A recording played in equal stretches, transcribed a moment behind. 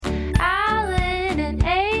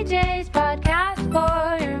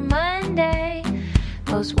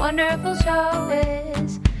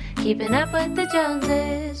Keeping Up with the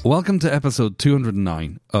Joneses. Welcome to episode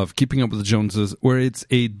 209 of Keeping Up with the Joneses, where it's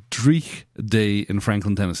a Dreich day in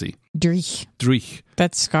Franklin, Tennessee. Dreich. Dreich.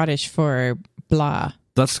 That's Scottish for blah.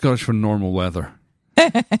 That's Scottish for normal weather.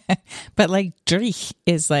 But like Dreich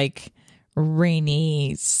is like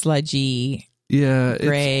rainy, sludgy, Yeah,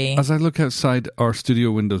 gray. as I look outside our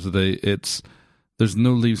studio window today, there's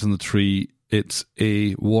no leaves on the tree. It's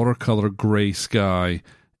a watercolor grey sky.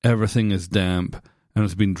 Everything is damp, and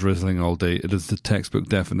it's been drizzling all day. It is the textbook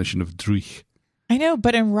definition of Dreich. I know,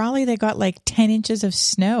 but in Raleigh they got like 10 inches of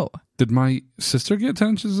snow. Did my sister get 10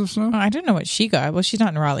 inches of snow? Oh, I don't know what she got. Well, she's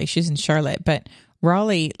not in Raleigh. She's in Charlotte. But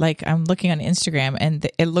Raleigh, like I'm looking on Instagram and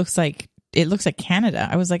it looks like Canada.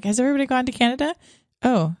 I was like, has everybody gone to Canada?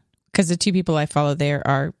 Oh, because the two people I follow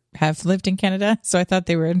there have lived in Canada. So I thought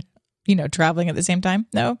they were, traveling at the same time.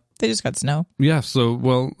 No, they just got snow. Yeah, so,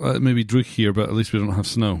 maybe Dreich here, but at least we don't have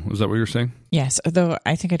snow. Is that what you're saying? Yes, although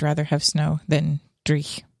I think I'd rather have snow than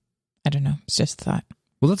Dreich. I don't know. It's just a thought.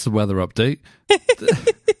 Well, that's the weather update.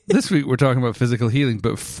 This week we're talking about physical healing,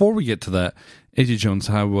 but before we get to that, AJ Jones,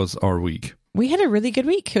 how was our week? We had a really good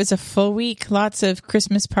week. It was a full week, lots of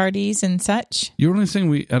Christmas parties and such. You're only saying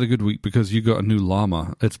we had a good week because you got a new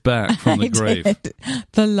llama. It's back from the grave. Did.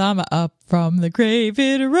 The llama up from the grave,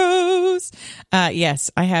 it arose.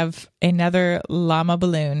 Yes, I have another llama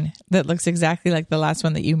balloon that looks exactly like the last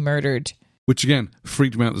one that you murdered. Which, again,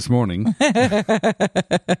 freaked me out this morning.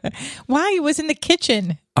 Why? It was in the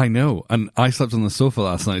kitchen. I know. And I slept on the sofa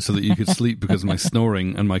last night so that you could sleep because of my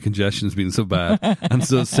snoring and my congestion's been so bad. And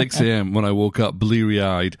so at 6 a.m. when I woke up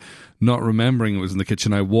bleary-eyed, not remembering it was in the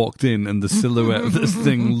kitchen, I walked in and the silhouette of this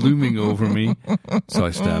thing looming over me. So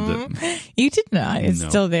I stabbed it. You did not. It's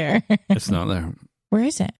still there. It's not there. Where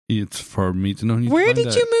is it? It's for me to know. Where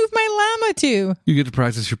did you move my llama to? You get to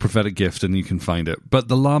practice your prophetic gift and you can find it. But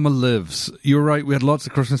the llama lives. You're right. We had lots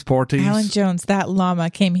of Christmas parties. Alan Jones, that llama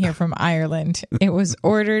came here from Ireland. It was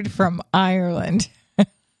ordered from Ireland.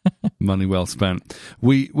 Money well spent.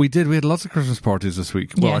 We did. We had lots of Christmas parties this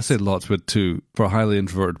week. Well, Yes. I say lots with two. For a highly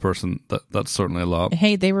introverted person, that's certainly a lot.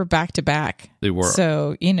 Hey, they were back to back. They were.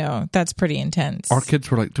 So, that's pretty intense. Our kids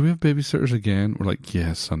were like, do we have babysitters again? We're like,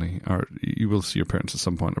 yes, honey. You will see your parents at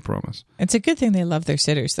some point, I promise. It's a good thing they love their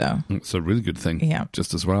sitters, though. It's a really good thing. Yeah.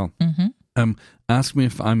 Just as well. Mm-hmm. Ask me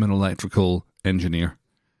if I'm an electrical engineer.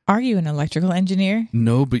 Are you an electrical engineer?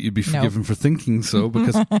 No, but you'd be forgiven for thinking so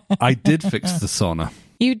because I did fix the sauna.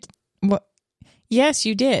 Yes,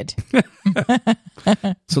 you did.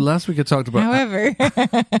 So last week I talked about... However...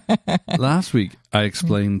 Last week I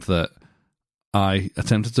explained that I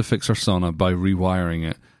attempted to fix our sauna by rewiring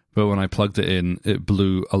it, but when I plugged it in, it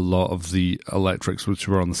blew a lot of the electrics which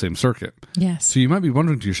were on the same circuit. Yes. So you might be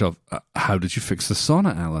wondering to yourself, how did you fix the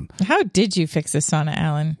sauna, Alan? How did you fix the sauna,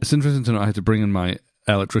 Alan? It's interesting to know I had to bring in my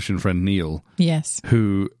electrician friend Neil. Yes.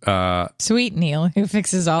 Who... Sweet Neil, who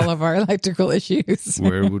fixes all of our electrical issues.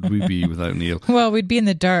 Where would we be without Neil? Well, we'd be in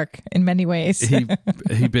the dark in many ways.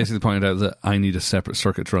 He basically pointed out that I need a separate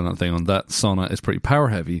circuit to run that thing on. That sauna is pretty power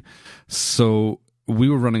heavy. So we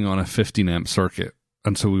were running on a 15 amp circuit,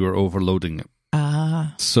 and so we were overloading it.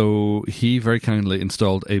 So he very kindly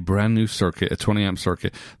installed a brand new circuit, a 20 amp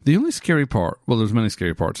circuit. The only scary part, well, there's many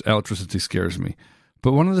scary parts. Electricity scares me.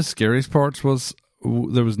 But one of the scariest parts was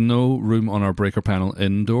there was no room on our breaker panel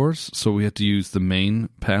indoors, so we had to use the main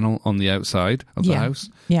panel on the outside of the house.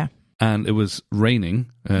 Yeah. And it was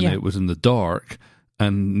raining, and it was in the dark,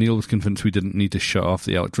 and Neil was convinced we didn't need to shut off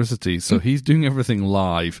the electricity, so he's doing everything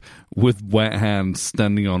live with wet hands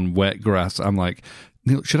standing on wet grass. I'm like,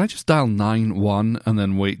 Neil, should I just dial 9-1 and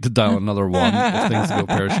then wait to dial another 1 if things go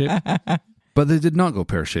pear-shaped? But they did not go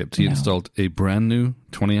pear-shaped. He installed a brand new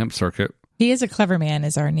 20 amp circuit. He is a clever man,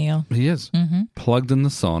 is our Neil. He is. Mm-hmm. Plugged in the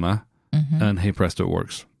sauna, and hey presto, it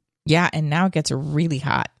works. Yeah, and now it gets really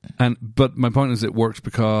hot. But my point is it works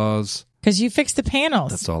because you fixed the panels.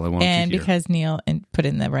 That's all I wanted and to hear. Because Neil put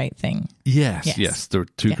in the right thing. Yes. There are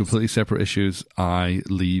two completely separate issues. I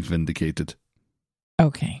leave vindicated.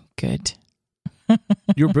 Okay, good.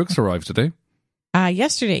 Your books arrived today.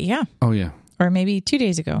 Yesterday, yeah. Oh, yeah. Or maybe 2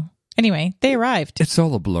 days ago. Anyway, they arrived. It's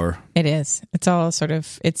all a blur. It is. It's all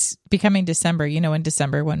it's becoming December. In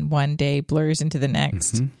December when one day blurs into the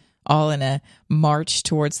next, all in a march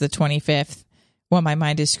towards the 25th. Well, my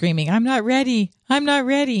mind is screaming, I'm not ready. I'm not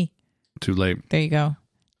ready. Too late. There you go.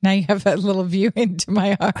 Now you have a little view into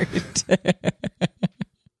my heart.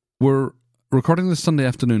 We're recording this Sunday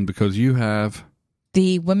afternoon because you have...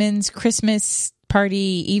 the Women's Christmas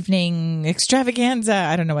Party Evening Extravaganza.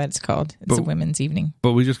 I don't know what it's called. It's a women's evening.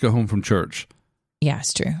 But we just got home from church. Yeah,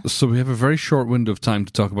 it's true. So we have a very short window of time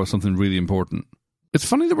to talk about something really important. It's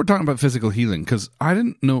funny that we're talking about physical healing because I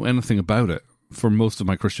didn't know anything about it for most of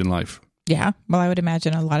my Christian life. Yeah. Well, I would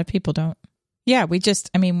imagine a lot of people don't. Yeah.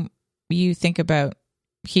 You think about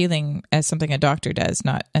healing as something a doctor does,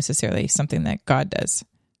 not necessarily something that God does.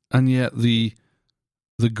 And yet the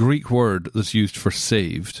Greek word that's used for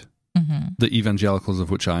saved, the evangelicals of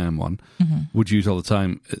which I am one, would use all the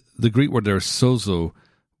time. The Greek word there is sozo,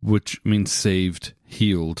 which means saved,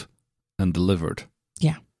 healed, and delivered.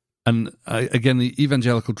 Yeah. And again, the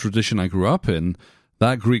evangelical tradition I grew up in,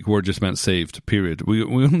 that Greek word just meant saved, period. We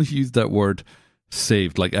only used that word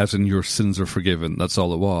saved, like as in your sins are forgiven. That's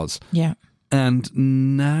all it was. Yeah. And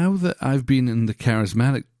now that I've been in the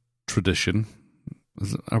charismatic tradition,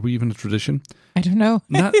 are we even a tradition? I don't know.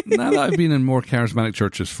 now that I've been in more charismatic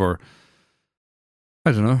churches for,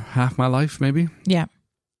 I don't know, half my life maybe. Yeah.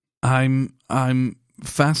 I'm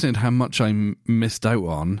fascinated how much I missed out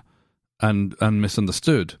on and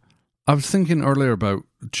misunderstood. I was thinking earlier about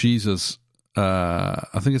Jesus,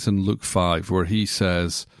 I think it's in Luke 5, where he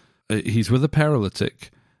says he's with a paralytic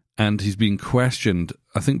and he's being questioned,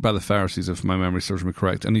 I think by the Pharisees, if my memory serves me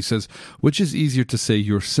correct. And he says, which is easier to say,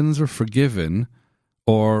 your sins are forgiven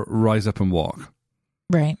or rise up and walk?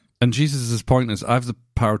 Right. And Jesus' point is, I have the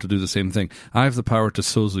power to do the same thing. I have the power to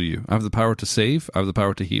sozo you. I have the power to save. I have the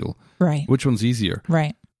power to heal. Right. Which one's easier?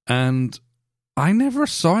 Right. And I never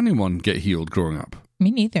saw anyone get healed growing up.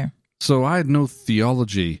 Me neither. So I had no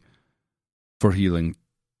theology for healing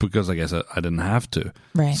because I guess I didn't have to.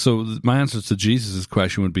 Right. So my answer to Jesus'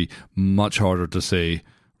 question would be much harder to say,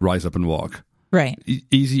 rise up and walk. Right.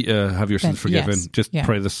 Easy, have your sins forgiven. Yes. Just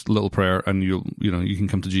pray this little prayer and you can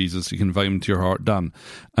come to Jesus. You can invite him to your heart, done.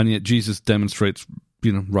 And yet Jesus demonstrates,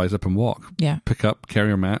 rise up and walk. Yeah. Pick up, carry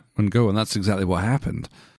your mat and go. And that's exactly what happened.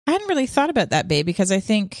 I hadn't really thought about that, babe, because I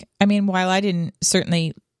think, while I didn't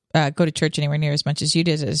certainly go to church anywhere near as much as you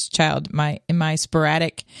did as a child, in my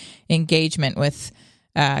sporadic engagement with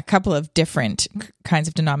a couple of different kinds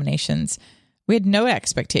of denominations, we had no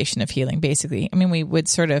expectation of healing, basically. We would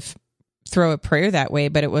sort of throw a prayer that way,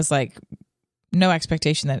 but it was like no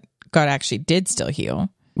expectation that God actually did still heal.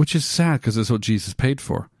 Which is sad because it's what Jesus paid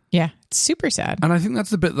for. Yeah, it's super sad. And I think that's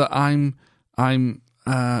the bit that I'm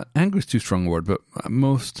angry is too strong a word, but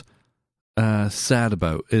most sad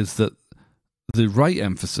about is that the right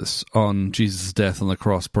emphasis on Jesus' death on the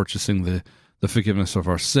cross, purchasing the forgiveness of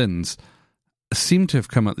our sins, seemed to have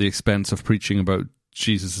come at the expense of preaching about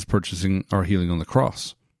Jesus' purchasing our healing on the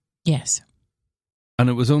cross. Yes. And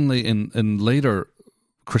it was only in later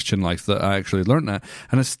Christian life that I actually learned that.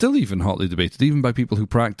 And it's still even hotly debated, even by people who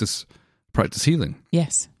practice healing.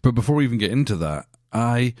 Yes. But before we even get into that,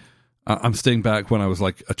 I'm staying back when I was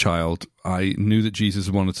like a child. I knew that Jesus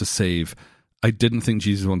wanted to save. I didn't think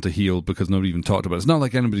Jesus wanted to heal because nobody even talked about it. It's not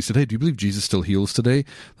like anybody said, hey, do you believe Jesus still heals today?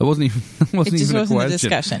 That wasn't even a question. A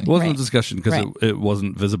discussion. It wasn't a discussion because it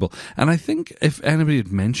wasn't visible. And I think if anybody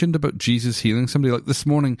had mentioned about Jesus healing somebody, like this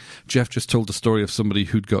morning, Jeff just told the story of somebody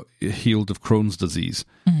who'd got healed of Crohn's disease.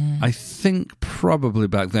 Mm-hmm. I think probably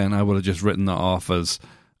back then I would have just written that off as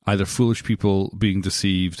either foolish people being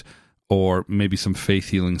deceived or maybe some faith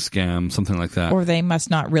healing scam, something like that. Or they must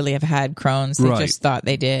not really have had Crohn's. They just thought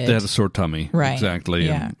they did. They had a sore tummy. Right. Exactly.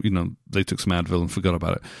 Yeah. And, they took some Advil and forgot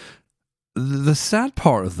about it. The sad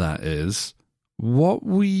part of that is what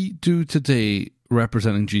we do today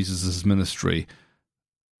representing Jesus' ministry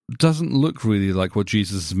doesn't look really like what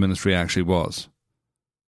Jesus' ministry actually was.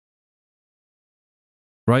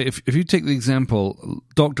 Right? If you take the example,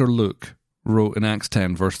 Dr. Luke wrote in Acts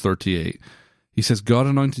 10, verse 38, he says, God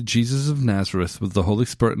anointed Jesus of Nazareth with the Holy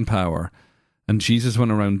Spirit and power, and Jesus went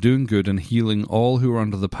around doing good and healing all who were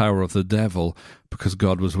under the power of the devil because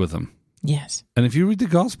God was with him. Yes. And if you read the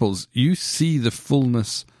Gospels, you see the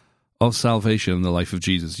fullness of salvation in the life of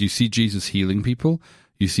Jesus. You see Jesus healing people.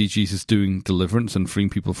 You see Jesus doing deliverance and freeing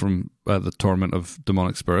people from the torment of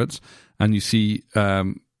demonic spirits. And you see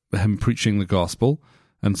him preaching the gospel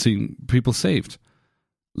and seeing people saved.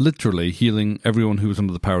 Literally healing everyone who was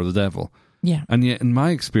under the power of the devil. Yeah. And yet, in my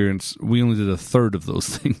experience, we only did a third of those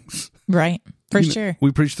things. Right. For sure.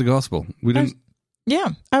 We preached the gospel. We didn't.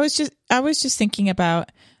 I was just thinking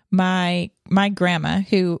about my grandma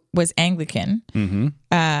who was Anglican. Mm-hmm.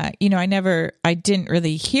 I didn't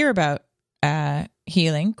really hear about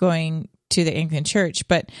healing going to the Anglican church,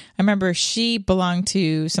 but I remember she belonged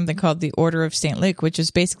to something called the Order of St. Luke, which is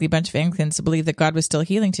basically a bunch of Anglicans who believe that God was still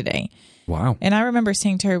healing today. Wow. And I remember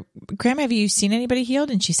saying to her, Grandma, have you seen anybody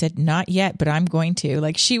healed? And she said, not yet, but I'm going to.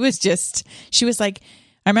 Like, she was like,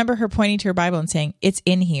 I remember her pointing to her Bible and saying, it's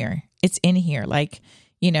in here. It's in here. Like,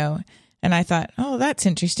 and I thought, oh, that's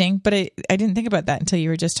interesting. But I didn't think about that until you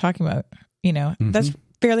were just talking about, mm-hmm.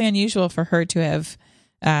 fairly unusual for her to have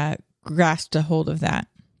grasped a hold of that.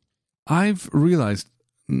 I've realized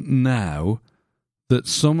now that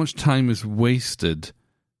so much time is wasted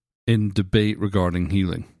in debate regarding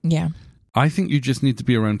healing. Yeah. I think you just need to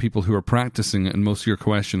be around people who are practicing it and most of your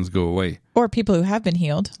questions go away. Or people who have been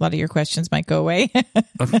healed. A lot of your questions might go away.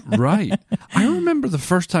 Right. I remember the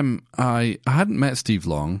first time I hadn't met Steve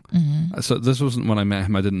long. Mm-hmm. So this wasn't when I met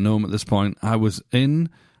him. I didn't know him at this point. I lived in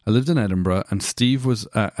Edinburgh, and Steve was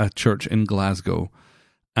at a church in Glasgow.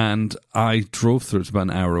 And I drove through. It's about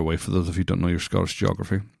an hour away for those of you who don't know your Scottish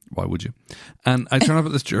geography. Why would you? And I turn up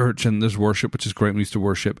at this church, and there's worship, which is great. We used to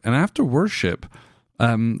worship. And after worship,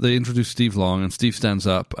 they introduce Steve Long, and Steve stands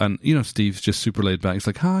up, and Steve's just super laid back. He's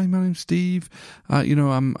like, "Hi, my name's Steve.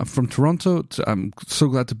 I'm from Toronto. I'm so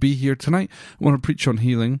glad to be here tonight. I want to preach on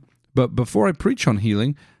healing. But before I preach on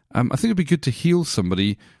healing, I think it'd be good to heal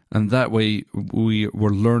somebody, and that way we're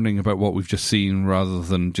learning about what we've just seen rather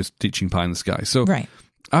than just teaching pie in the sky." So right.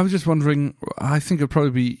 I was just wondering, I think it'd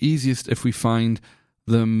probably be easiest if we find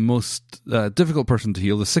the most difficult person to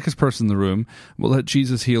heal, the sickest person in the room. We'll let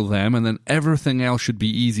Jesus heal them, and then everything else should be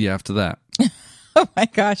easy after that. Oh my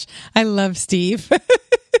gosh, I love Steve.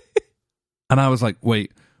 And I was like,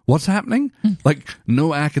 wait, what's happening? Like,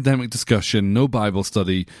 no academic discussion, no Bible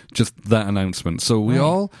study, just that announcement. So we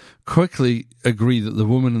all quickly agree that the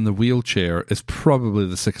woman in the wheelchair is probably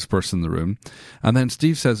the sickest person in the room. And then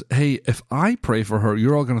Steve says, hey, if I pray for her,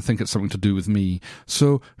 you're all going to think it's something to do with me.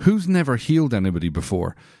 So who's never healed anybody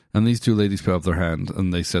before? And these two ladies put up their hand,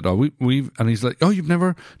 and they said, "Oh, we've." And he's like, "Oh, you've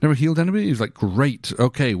never healed anybody?" He's like, "Great,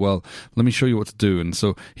 okay, well, let me show you what to do." And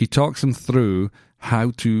so he talks them through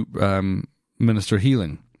how to minister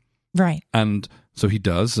healing. Right. And so he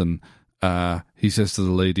does, and he says to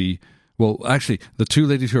the lady, well, actually, the two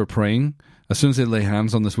ladies who are praying, as soon as they lay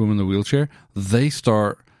hands on this woman in the wheelchair, they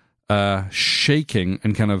start shaking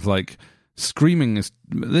and kind of like screaming.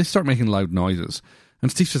 They start making loud noises.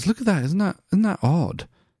 And Steve says, "Look at that, isn't that odd?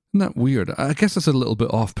 Isn't that weird? I guess that's a little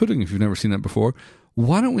bit off-putting if you've never seen that before.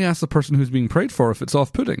 Why don't we ask the person who's being prayed for if it's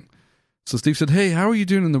off-putting?" So Steve said, "Hey, how are you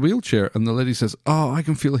doing in the wheelchair?" And the lady says, "Oh, I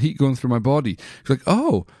can feel heat going through my body." She's like,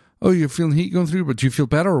 Oh, you're feeling heat going through, but do you feel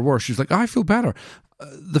better or worse? She's like, "I feel better."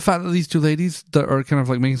 The fact that these two ladies that are kind of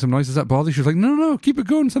like making some noise, does that bother you? She's like, no, keep it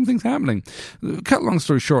going. Something's happening. Cut long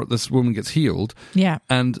story short, this woman gets healed. Yeah.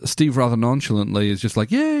 And Steve rather nonchalantly is just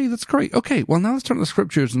like, "Yay, that's great. Okay, well now let's turn to the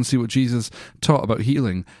scriptures and see what Jesus taught about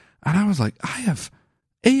healing." And I was like, I've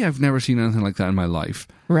never seen anything like that in my life.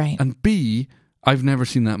 Right. And B, I've never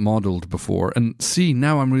seen that modeled before. And C,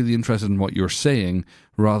 now I'm really interested in what you're saying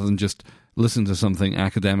rather than just listen to something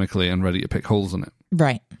academically and ready to pick holes in it.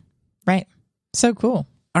 Right. Right. So cool.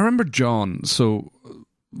 I remember John. So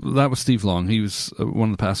that was Steve Long. He was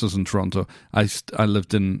one of the pastors in Toronto. I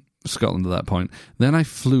lived in Scotland at that point. Then I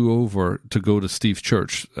flew over to go to Steve's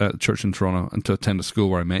church in Toronto, and to attend a school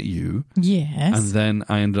where I met you. Yes. And then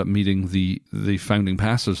I ended up meeting the founding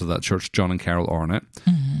pastors of that church, John and Carol Arnott,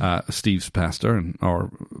 Steve's pastor or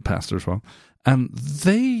pastor as well. And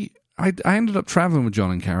I ended up traveling with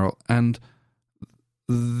John and Carol, and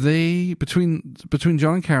they between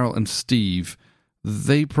John and Carol and Steve,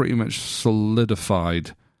 they pretty much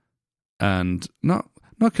solidified and not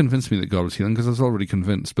convinced me that God was healing, because I was already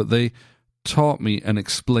convinced, but they taught me and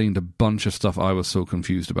explained a bunch of stuff I was so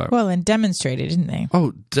confused about. Well, and demonstrated, didn't they?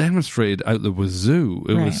 Oh, demonstrated out the wazoo.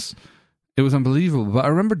 It was unbelievable. But I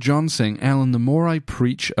remember John saying, "Alan, the more I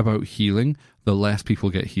preach about healing, the less people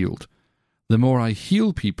get healed. The more I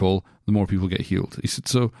heal people, the more people get healed." He said,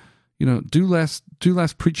 so, do less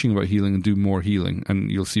preaching about healing and do more healing,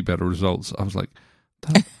 and you'll see better results. I was like,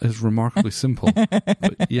 that is remarkably simple.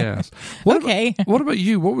 But yes. What about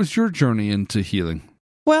you? What was your journey into healing?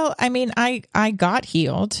 Well, I mean, I got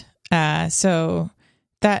healed. So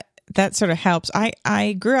that sort of helps.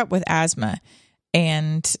 I grew up with asthma,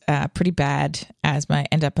 and pretty bad asthma. I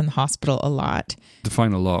ended up in the hospital a lot.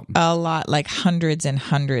 Define a lot. A lot, like hundreds and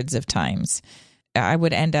hundreds of times. I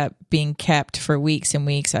would end up being kept for weeks and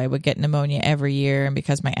weeks. I would get pneumonia every year, and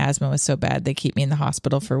because my asthma was so bad, they keep me in the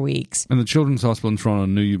hospital for weeks. And the Children's Hospital in Toronto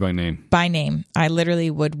knew you by name? By name. I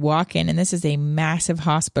literally would walk in, and this is a massive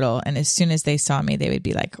hospital, and as soon as they saw me, they would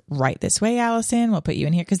be like, "Right this way, Allison, we'll put you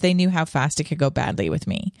in here," because they knew how fast it could go badly with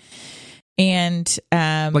me. And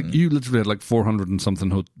like, you literally had like 400 and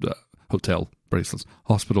something hospital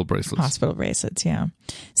bracelets, yeah.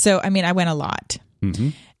 So I mean, I went a lot. Mm-hmm.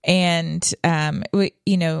 And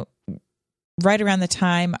right around the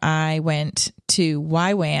time I went to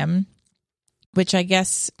YWAM, which I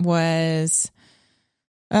guess was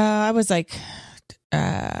I was like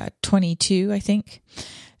 22, I think.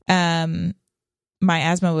 my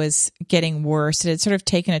asthma was getting worse. It had sort of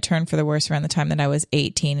taken a turn for the worse around the time that I was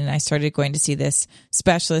 18, and I started going to see this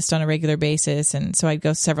specialist on a regular basis. And so I'd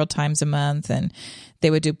go several times a month, and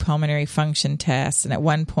they would do pulmonary function tests. And at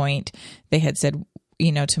one point, they had said,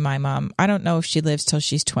 to my mom, I don't know if she lives till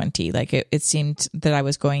she's 20. Like it seemed that I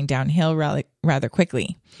was going downhill rather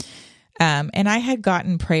quickly. And I had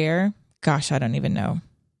gotten prayer, gosh, I don't even know,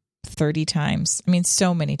 30 times. I mean,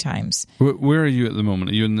 so many times. Where are you at the moment?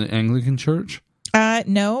 Are you in the Anglican church?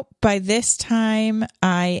 No, by this time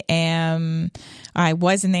I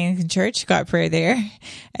was in the Anglican church, got prayer there.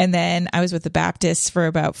 And then I was with the Baptists for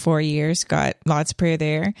about 4 years, got lots of prayer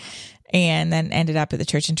there. And then ended up at the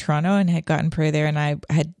church in Toronto and had gotten prayer there, and I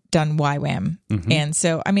had done YWAM. Mm-hmm. And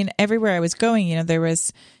so, I mean, everywhere I was going, there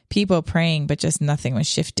was people praying, but just nothing was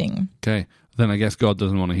shifting. Okay. Then I guess God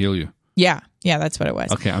doesn't want to heal you. Yeah, that's what it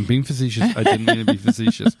was. Okay, I'm being facetious. I didn't mean to be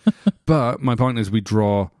facetious. But my point is we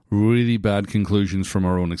draw really bad conclusions from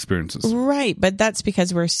our own experiences. Right, but that's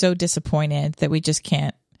because we're so disappointed that we just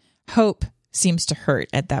can't. Hope seems to hurt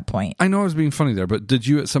at that point. I know I was being funny there, but did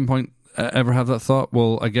you at some point ever have that thought?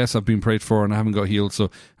 Well, I guess I've been prayed for and I haven't got healed,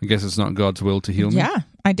 so I guess it's not God's will to heal me? Yeah,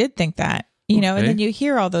 I did think that. And then you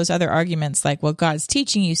hear all those other arguments like, well, God's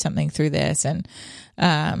teaching you something through this. And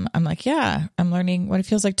I'm like, yeah, I'm learning what it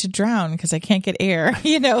feels like to drown because I can't get air.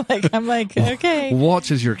 I'm like, okay.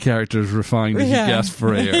 Watch as your character is refined as you gasp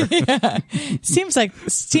for air. Yeah. Seems like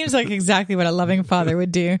exactly what a loving father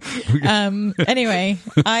would do. Anyway,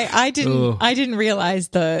 I didn't realize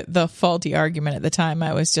the faulty argument at the time.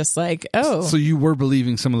 I was just like, oh. So you were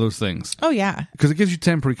believing some of those things? Oh, yeah. Because it gives you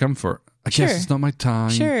temporary comfort. I guess it's not my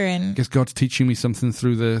time. Sure. And I guess God's teaching me something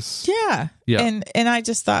through this. Yeah. And I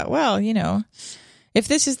just thought, well, if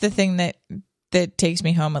this is the thing that takes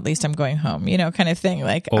me home, at least I'm going home, kind of thing.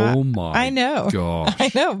 Like, I know. Gosh.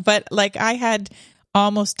 I know. But like I had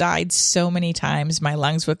almost died so many times. My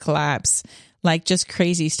lungs would collapse. Like just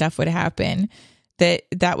crazy stuff would happen.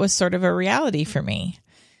 That was sort of a reality for me.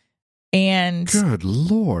 And good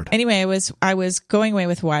Lord. Anyway, I was going away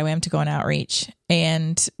with YWAM to go on outreach,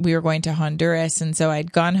 and we were going to Honduras. And so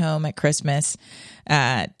I'd gone home at Christmas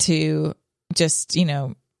to just,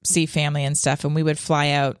 see family and stuff. And we would fly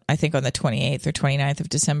out, I think, on the 28th or 29th of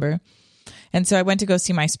December. And so I went to go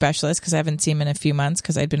see my specialist because I haven't seen him in a few months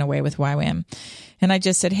because I'd been away with YWAM. And I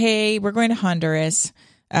just said, hey, we're going to Honduras.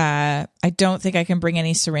 I don't think I can bring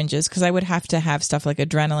any syringes because I would have to have stuff like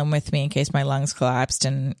adrenaline with me in case my lungs collapsed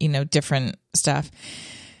and, different stuff.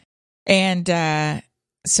 And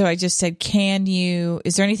so I just said,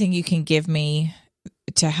 is there anything you can give me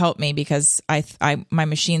to help me? Because my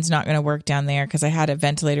machine's not going to work down there because I had a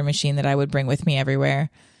ventilator machine that I would bring with me everywhere.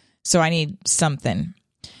 So I need something.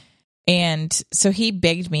 And so he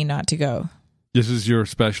begged me not to go. This is your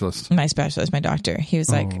specialist. My specialist, my doctor. He was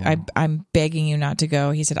like, I'm begging you not to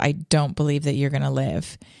go. He said, I don't believe that you're going to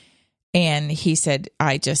live. And he said,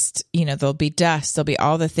 I just, there'll be dust. There'll be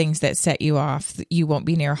all the things that set you off. You won't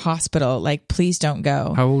be near a hospital. Like, please don't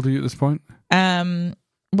go. How old are you at this point?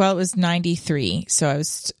 Well, it was 93. So I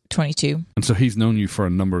was 22. And so he's known you for a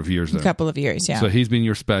number of years then. A couple of years, yeah. So he's been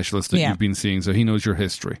your specialist that you've been seeing. So he knows your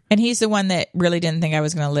history. And he's the one that really didn't think I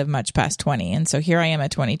was going to live much past 20. And so here I am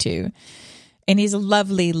at 22. And he's a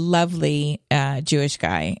lovely, lovely Jewish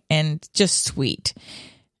guy and just sweet.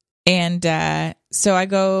 And so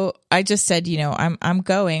I just said, I'm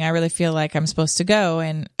going. I really feel like I'm supposed to go.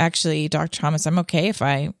 And actually, Dr. Thomas, I'm okay if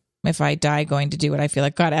I die going to do what I feel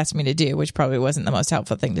like God asked me to do, which probably wasn't the most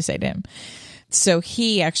helpful thing to say to him. So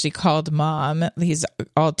he actually called Mom. He's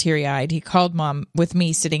all teary-eyed. He called Mom with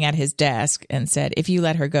me sitting at his desk and said, if you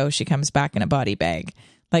let her go, she comes back in a body bag.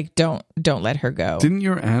 Like, don't let her go. Didn't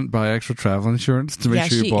your aunt buy extra travel insurance to make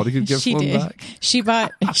sure your body could get flown back? She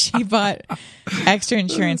bought extra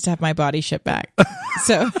insurance to have my body shipped back.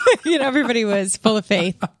 So, everybody was full of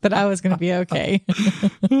faith that I was going to be okay.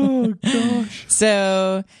 Oh, gosh.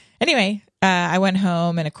 So, anyway, I went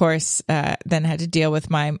home and, of course, then had to deal with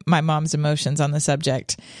my mom's emotions on the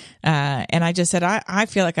subject. And I just said, I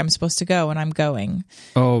feel like I'm supposed to go, and I'm going.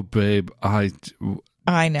 Oh, babe, I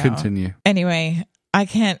know. Continue. Anyway,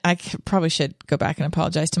 I probably should go back and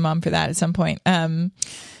apologize to Mom for that at some point.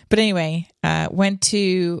 But anyway, went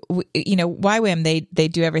to, YWAM, they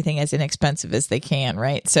do everything as inexpensive as they can,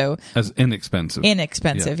 right? So as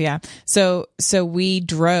inexpensive. Yeah. So we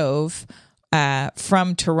drove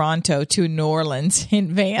from Toronto to New Orleans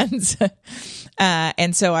in vans.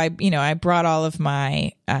 And so I brought all of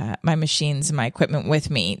my machines and my equipment with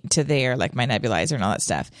me to there, like my nebulizer and all that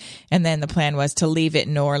stuff. And then the plan was to leave it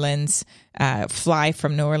in New Orleans, fly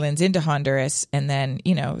from New Orleans into Honduras. And then,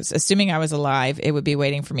 assuming I was alive, it would be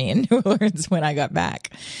waiting for me in New Orleans when I got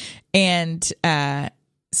back. And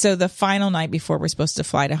so the final night before we're supposed to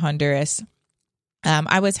fly to Honduras,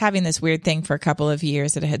 I was having this weird thing for a couple of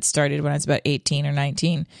years that had started when I was about 18 or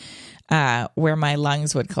 19, where my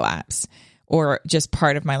lungs would collapse, or just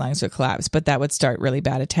part of my lungs would collapse, but that would start really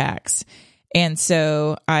bad attacks. And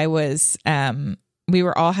so I was, we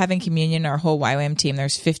were all having communion, our whole YWAM team.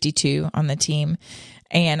 There's 52 on the team.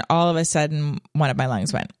 And all of a sudden, one of my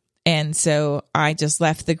lungs went. And so I just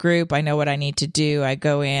left the group. I know what I need to do. I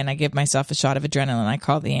go in, I give myself a shot of adrenaline. I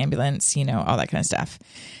call the ambulance, all that kind of stuff.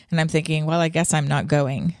 And I'm thinking, well, I guess I'm not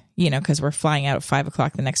going, because we're flying out at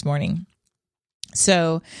 5:00 the next morning.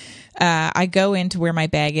 So I go into where my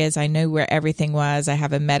bag is. I know where everything was. I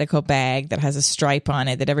have a medical bag that has a stripe on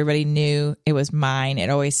it that everybody knew it was mine. It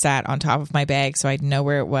always sat on top of my bag, so I'd know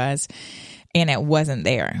where it was. And it wasn't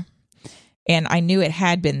there. And I knew it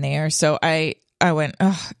had been there. So I went,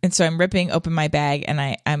 ugh. And so I'm ripping open my bag, and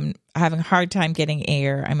I'm having a hard time getting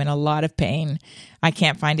air. I'm in a lot of pain. I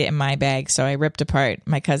can't find it in my bag. So I ripped apart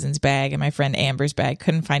my cousin's bag and my friend Amber's bag.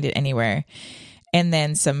 Couldn't find it anywhere. And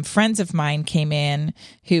then some friends of mine came in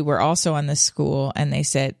who were also on the school, and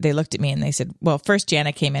they looked at me and they said, well, first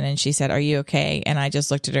Jana came in and she said, "Are you okay?" And I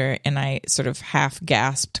just looked at her and I sort of half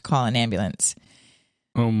gasped, "Call an ambulance."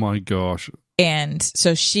 Oh my gosh. And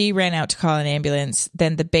so she ran out to call an ambulance.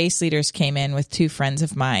 Then the base leaders came in with two friends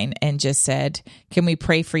of mine and just said, "Can we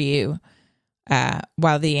pray for you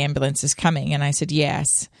while the ambulance is coming?" And I said,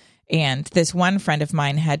 yes. And this one friend of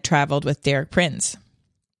mine had traveled with Derek Prince.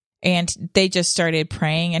 And they just started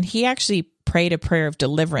praying, and he actually prayed a prayer of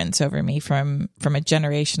deliverance over me from a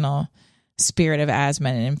generational spirit of asthma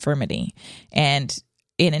and infirmity. And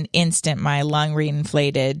in an instant, my lung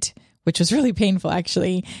reinflated, which was really painful,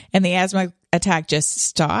 actually. And the asthma attack just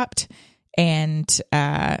stopped, and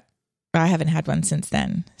I haven't had one since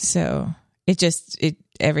then. So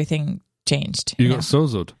everything changed. You got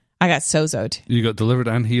sozoed. I got sozoed. You got delivered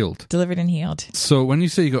and healed. Delivered and healed. So when you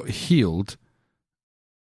say you got healed,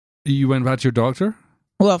 you went back to your doctor?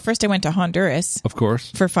 Well, first I went to Honduras, of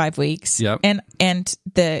course, for 5 weeks. Yep. And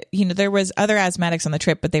there was other asthmatics on the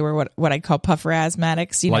trip, but they were what I'd call puffer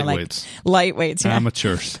asthmatics, lightweights. Like lightweights, yeah.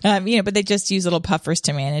 Amateurs. But they just use little puffers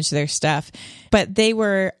to manage their stuff. But they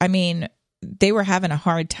were having a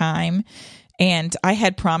hard time, and I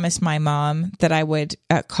had promised my mom that I would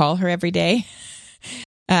call her every day.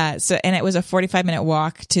 And it was a 45-minute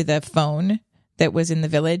walk to the phone that was in the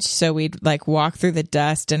village. So we'd walk through the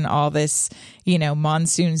dust and all this,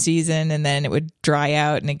 monsoon season, and then it would dry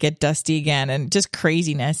out and it'd get dusty again, and just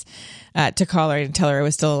craziness to call her and tell her I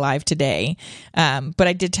was still alive today. But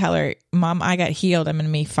I did tell her, "Mom, I got healed. I'm going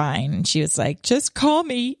to be fine." And she was like, "Just call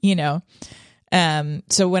me,"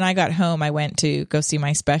 So when I got home, I went to go see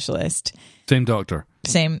my specialist. Same doctor.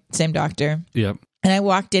 Same doctor. Yep. And I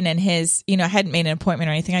walked in, and his, I hadn't made an appointment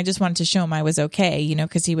or anything. I just wanted to show him I was okay,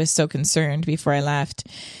 because he was so concerned before I left.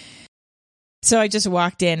 So I just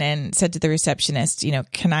walked in and said to the receptionist,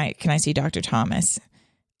 "Can I see Dr. Thomas?"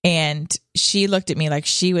 And she looked at me like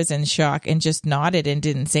she was in shock and just nodded and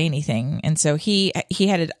didn't say anything. And so he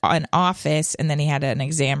had an office, and then he had an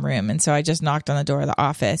exam room. And so I just knocked on the door of the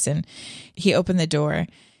office, and he opened the door.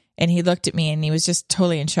 And he looked at me, and he was just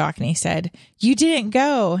totally in shock. And he said, "You didn't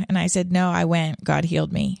go." And I said, "No, I went. God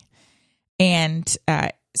healed me." And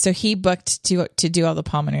so he booked to do all the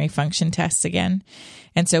pulmonary function tests again.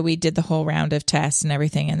 And so we did the whole round of tests and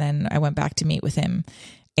everything. And then I went back to meet with him.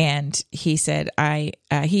 And he said,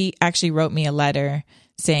 he actually wrote me a letter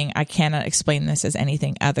saying, "I cannot explain this as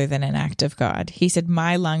anything other than an act of God." He said,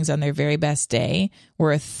 "My lungs on their very best day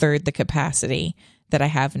were a third the capacity that I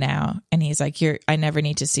have now." And he's like, "I never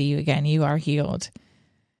need to see you again. You are healed."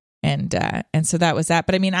 And so that was that.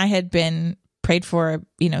 But I had been prayed for,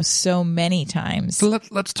 so many times. So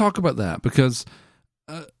let's talk about that, because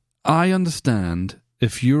I understand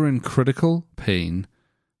if you're in critical pain,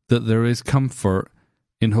 that there is comfort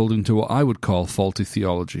in holding to what I would call faulty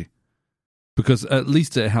theology, because at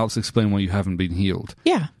least it helps explain why you haven't been healed.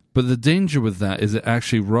 Yeah. But the danger with that is it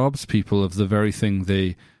actually robs people of the very thing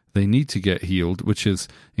they need to get healed, which is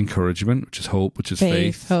encouragement, which is hope, which is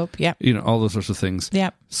faith. Hope, yeah. All those sorts of things.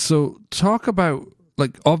 Yeah. So talk about,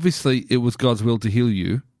 obviously it was God's will to heal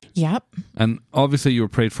you. Yep. And obviously you were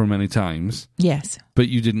prayed for many times. Yes. But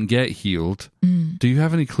you didn't get healed. Do you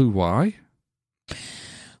have any clue why?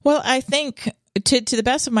 Well, I think, to the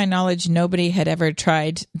best of my knowledge, nobody had ever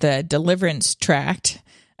tried the deliverance tract,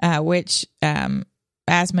 which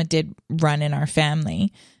asthma did run in our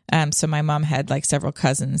family. So my mom had several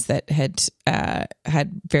cousins that had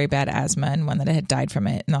very bad asthma, and one that had died from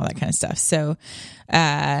it and all that kind of stuff. So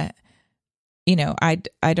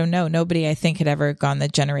I don't know. Nobody, I think, had ever gone the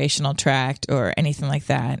generational tract or anything like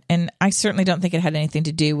that. And I certainly don't think it had anything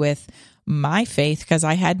to do with my faith, because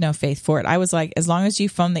I had no faith for it. I was like, as long as you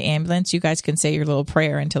phone the ambulance, you guys can say your little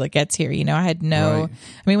prayer until it gets here. I had no, right.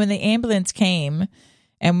 I mean, when the ambulance came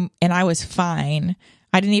and I was fine,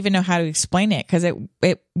 I didn't even know how to explain it because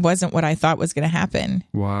it wasn't what I thought was going to happen.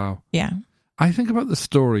 Wow. Yeah. I think about the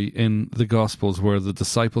story in the Gospels where the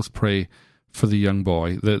disciples pray for the young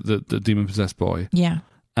boy, the demon-possessed boy. Yeah.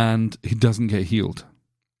 And he doesn't get healed.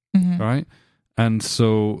 Mm-hmm. Right? And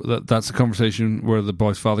so that's a conversation where the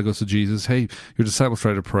boy's father goes to Jesus, hey, your disciples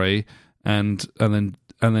try to pray, and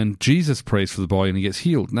then Jesus prays for the boy and he gets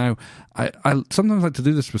healed. Now, I sometimes like to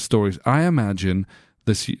do this with stories. I imagine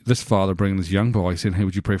this father bringing this young boy saying, hey,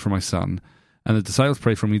 would you pray for my son? And the disciples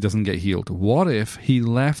pray for him, he doesn't get healed. What if he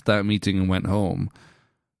left that meeting and went home?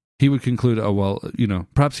 He would conclude,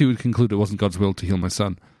 perhaps he would conclude it wasn't God's will to heal my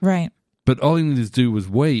son. Right. But all he needed to do was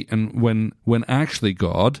wait, and when actually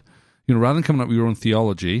God, rather than coming up with your own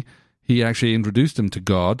theology, he actually introduced him to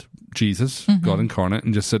God, Jesus, mm-hmm. God incarnate,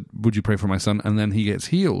 and just said, would you pray for my son? And then he gets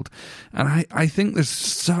healed. And I think there's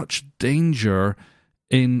such danger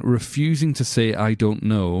in refusing to say, I don't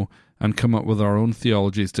know, and come up with our own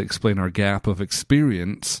theologies to explain our gap of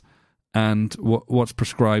experience and what's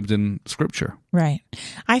prescribed in Scripture. Right.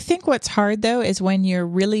 I think what's hard, though, is when you're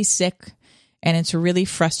really sick and it's really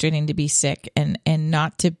frustrating to be sick and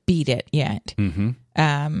not to beat it yet.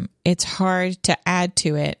 Mm-hmm. It's hard to add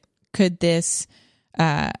to it. Could this,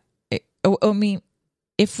 if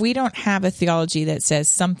we don't have a theology that says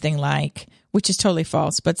something like, which is totally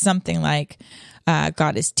false, but something like,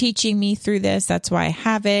 God is teaching me through this, that's why I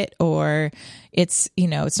have it, or it's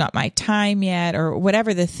not my time yet, or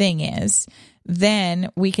whatever the thing is,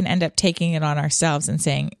 then we can end up taking it on ourselves and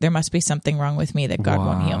saying, there must be something wrong with me that God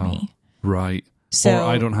won't heal me. Right. So, or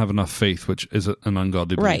I don't have enough faith, which is an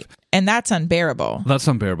ungodly belief. Right. And that's unbearable. That's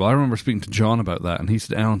unbearable. I remember speaking to John about that, and he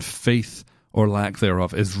said, Alan, faith or lack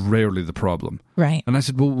thereof is rarely the problem. Right. And I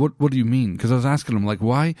said, well, what do you mean? Because I was asking him,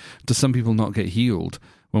 why do some people not get healed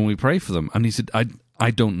when we pray for them? And he said,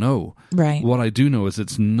 I don't know. Right. What I do know is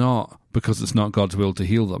it's not because it's not God's will to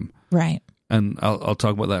heal them. Right. And I'll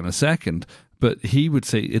talk about that in a second. But he would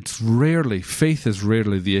say faith is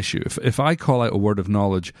rarely the issue. If I call out a word of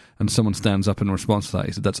knowledge and someone stands up in response to that,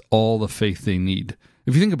 he said that's all the faith they need.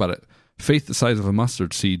 If you think about it, faith the size of a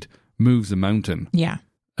mustard seed moves a mountain. Yeah.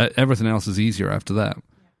 Everything else is easier after that.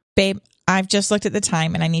 Babe, I've just looked at the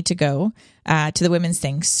time and I need to go to the women's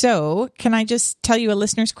thing. So can I just tell you a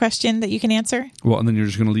listener's question that you can answer? Well, and then you're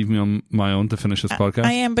just going to leave me on my own to finish this podcast?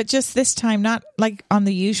 I am, but just this time, not like on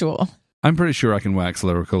the usual. I'm pretty sure I can wax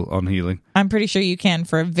lyrical on healing. I'm pretty sure you can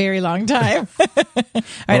for a very long time. All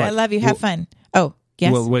right, I love you. Have fun. Oh,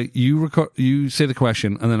 yes. Well, wait, you say the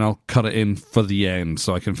question and then I'll cut it in for the end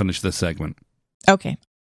so I can finish this segment. Okay.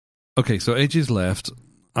 Okay, so AJ's left.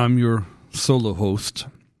 I'm your solo host.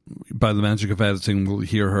 By the magic of editing, we'll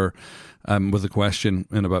hear her with a question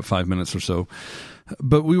in about 5 minutes or so.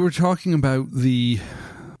 But we were talking about the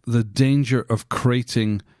danger of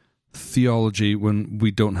creating theology when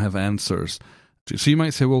we don't have answers. So you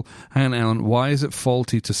might say, well, hang on, Alan, why is it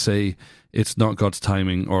faulty to say it's not God's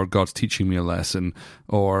timing or God's teaching me a lesson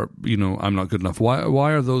or, I'm not good enough?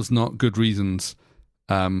 Why are those not good reasons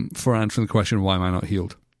for answering the question, why am I not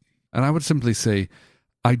healed? And I would simply say,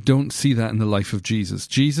 I don't see that in the life of Jesus.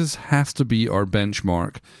 Jesus has to be our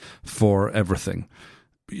benchmark for everything.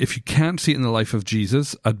 If you can't see it in the life of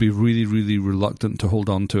Jesus, I'd be really, really reluctant to hold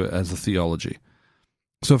on to it as a theology.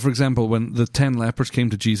 So, for example, when the 10 lepers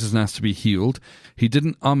came to Jesus and asked to be healed, he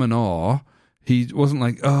didn't and awe. He wasn't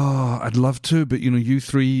like, oh, I'd love to, but, you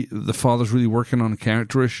three, the Father's really working on a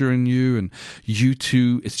character issue in you, and you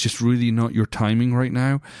two, it's just really not your timing right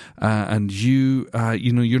now, and you,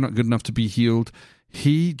 you're not good enough to be healed.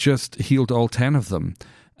 He just healed all 10 of them.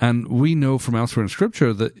 And we know from elsewhere in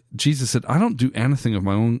Scripture that Jesus said, I don't do anything of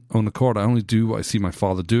my own accord. I only do what I see my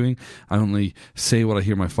Father doing. I only say what I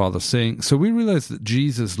hear my Father saying. So we realize that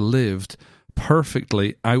Jesus lived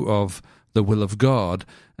perfectly out of the will of God.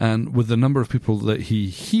 And with the number of people that he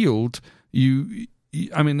healed, in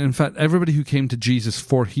fact, everybody who came to Jesus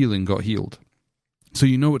for healing got healed. So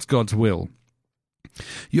it's God's will.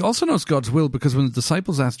 You also know it's God's will because when the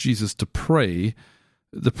disciples asked Jesus to pray,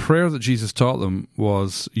 the prayer that Jesus taught them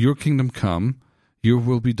was, your kingdom come, your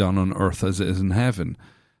will be done on earth as it is in heaven.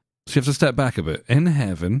 So you have to step back a bit. In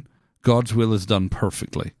heaven, God's will is done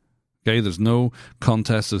perfectly. Okay, there's no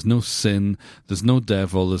contest, there's no sin, there's no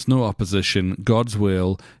devil, there's no opposition. God's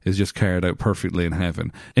will is just carried out perfectly in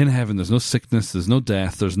heaven. In heaven, there's no sickness, there's no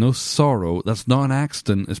death, there's no sorrow. That's not an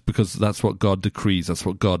accident. It's because that's what God decrees, that's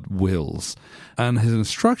what God wills. And his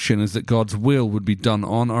instruction is that God's will would be done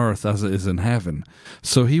on earth as it is in heaven.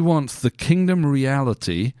 So he wants the kingdom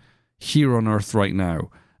reality here on earth right now.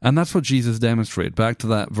 And that's what Jesus demonstrated. Back to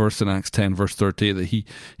that verse in Acts 10, verse 38, that he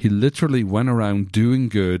literally went around doing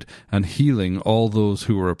good and healing all those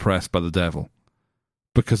who were oppressed by the devil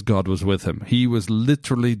because God was with him. He was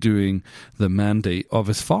literally doing the mandate of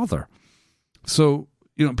his Father. So,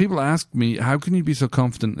 people ask me, how can you be so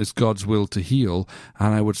confident it's God's will to heal?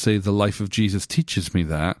 And I would say the life of Jesus teaches me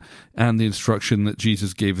that, and the instruction that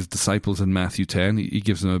Jesus gave his disciples in Matthew 10. He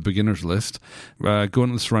gives them a beginner's list. Go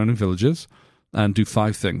into the surrounding villages and do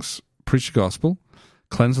 5 things. Preach the gospel,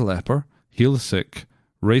 cleanse a leper, heal the sick,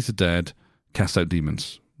 raise the dead, cast out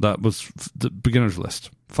demons. That was the beginner's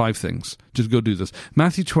list. 5 things. Just go do this.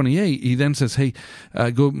 Matthew 28, he then says, hey,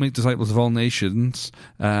 go make disciples of all nations,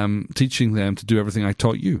 teaching them to do everything I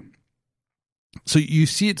taught you. So you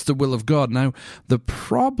see it's the will of God. Now, the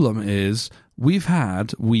problem is we,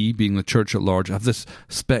 being the church at large, have this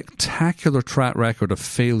spectacular track record of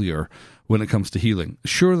failure when it comes to healing.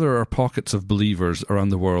 Sure, there are pockets of believers around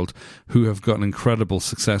the world who have got an incredible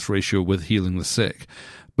success ratio with healing the sick.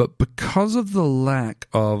 But because of the lack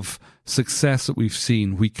of success that we've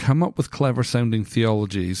seen, we come up with clever-sounding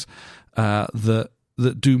theologies that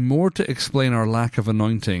do more to explain our lack of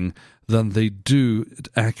anointing than they do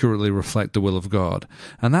accurately reflect the will of God.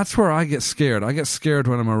 And that's where I get scared. I get scared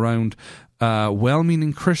when I'm around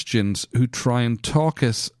well-meaning Christians who try and talk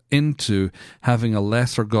us into having a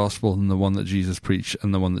lesser gospel than the one that Jesus preached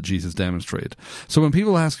and the one that Jesus demonstrated. So when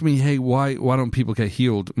people ask me, hey, why don't people get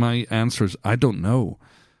healed? My answer is, I don't know.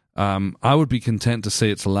 I would be content to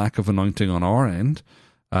say it's a lack of anointing on our end.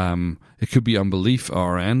 It could be unbelief on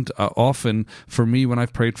our end. Often, for me, when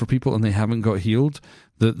I've prayed for people and they haven't got healed,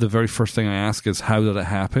 the very first thing I ask is, how did it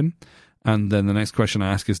happen? And then the next question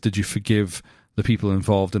I ask is, did you forgive the people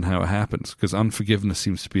involved in how it happens? Because unforgiveness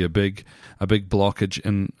seems to be a big blockage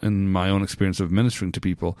in my own experience of ministering to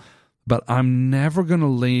people. But I'm never going to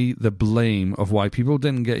lay the blame of why people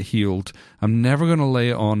didn't get healed. I'm never going to lay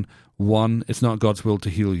it on, 1, it's not God's will to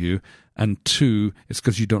heal you, and 2, it's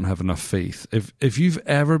because you don't have enough faith. If you've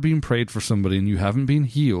ever been prayed for somebody and you haven't been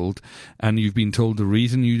healed, and you've been told the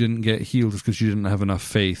reason you didn't get healed is because you didn't have enough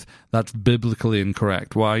faith, that's biblically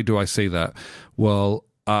incorrect. Why do I say that? Well,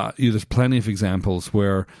 there's plenty of examples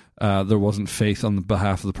where there wasn't faith on the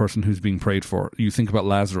behalf of the person who's being prayed for. You think about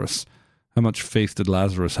Lazarus. How much faith did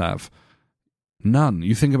Lazarus have? None.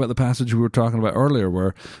 You think about the passage we were talking about earlier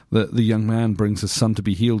where the young man brings his son to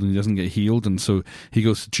be healed and he doesn't get healed, and so he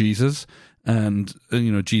goes to Jesus, and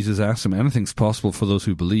Jesus asks him, anything's possible for those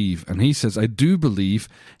who believe, and he says, I do believe,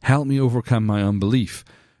 help me overcome my unbelief.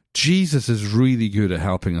 Jesus is really good at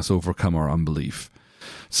helping us overcome our unbelief.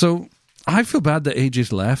 So I feel bad that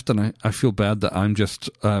AJ's left, and I feel bad that I'm just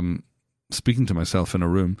speaking to myself in a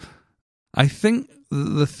room. I think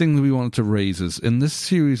the thing that we wanted to raise is, in this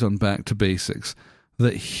series on Back to Basics,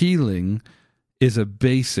 that healing is a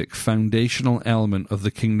basic, foundational element of the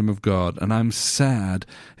kingdom of God, and I'm sad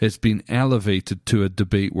it's been elevated to a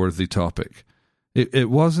debate-worthy topic. It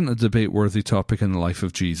wasn't a debate-worthy topic in the life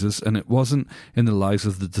of Jesus, and it wasn't in the lives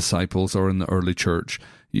of the disciples or in the early church.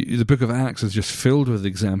 The book of Acts is just filled with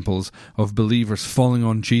examples of believers following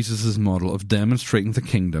on Jesus' model of demonstrating the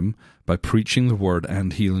kingdom by preaching the word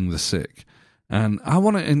and healing the sick. And I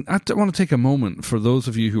want to take a moment for those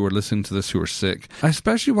of you who are listening to this who are sick. I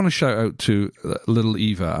especially want to shout out to little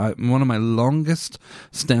Eva. One of my longest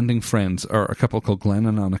standing friends are a couple called Glenn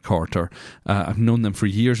and Anna Carter. I've known them for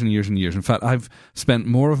years and years and years. In fact, I've spent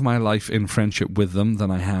more of my life in friendship with them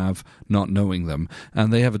than I have not knowing them.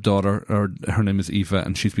 And they have a daughter, her name is Eva,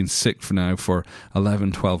 and she's been sick for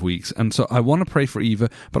 11, 12 weeks. And so I want to pray for Eva,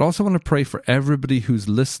 but also want to pray for everybody who's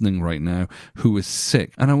listening right now who is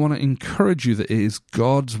sick. And I want to encourage you that it is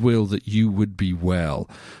God's will that you would be well.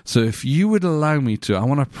 So if you would allow me to, I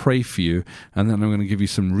want to pray for you, and then I'm going to give you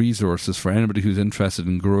some resources for anybody who's interested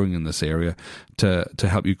in growing in this area to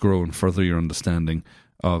help you grow and further your understanding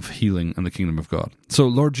of healing and the kingdom of God. So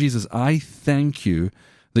Lord Jesus, I thank you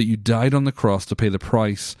that you died on the cross to pay the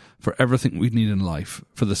price for everything we need in life,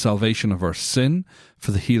 for the salvation of our sin,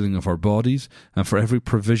 for the healing of our bodies, and for every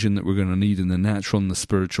provision that we're going to need in the natural and the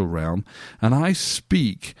spiritual realm. And I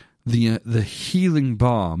speak the healing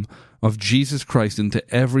balm of Jesus Christ into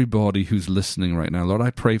everybody who's listening right now. Lord, I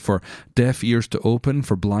pray for deaf ears to open,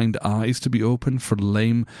 for blind eyes to be open, for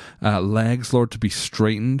lame legs, Lord, to be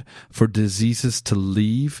straightened, for diseases to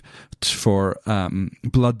leave, for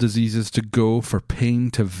blood diseases to go, for pain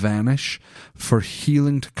to vanish, for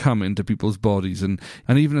healing to come into people's bodies. And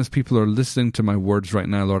even as people are listening to my words right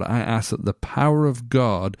now, Lord, I ask that the power of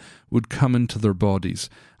God would come into their bodies.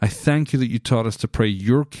 I thank you that you taught us to pray,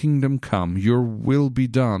 your kingdom come, your will be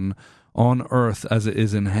done on earth as it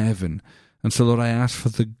is in heaven. And so, Lord, I ask for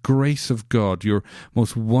the grace of God, your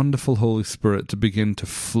most wonderful Holy Spirit, to begin to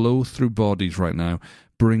flow through bodies right now,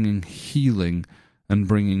 bringing healing and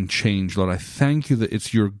bringing change. Lord, I thank you that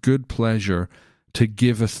it's your good pleasure to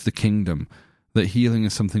give us the kingdom, that healing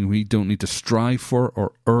is something we don't need to strive for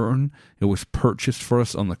or earn. It was purchased for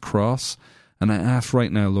us on the cross. And I ask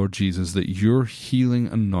right now, Lord Jesus, that your healing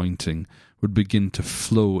anointing would begin to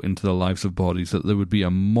flow into the lives of bodies, that there would be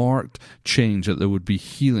a marked change, that there would be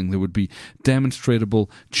healing, there would be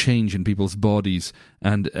demonstrable change in people's bodies,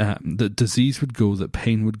 and that disease would go, that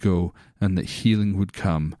pain would go, and that healing would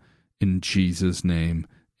come. In Jesus' name,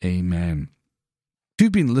 amen. If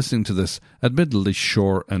you've been listening to this admittedly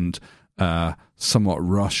short and somewhat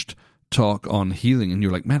rushed talk on healing, and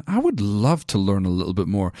you're like, man, I would love to learn a little bit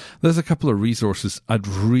more, there's a couple of resources I'd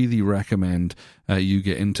really recommend you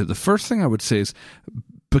get into. The first thing I would say is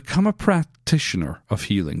become a practitioner of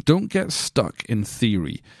healing. Don't get stuck in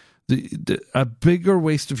theory. A bigger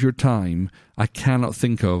waste of your time I cannot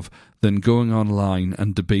think of than going online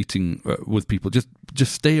and debating with people.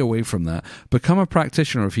 Just stay away from that. Become a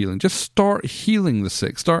practitioner of healing. Just start healing the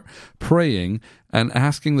sick. Start praying and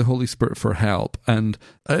asking the Holy Spirit for help. And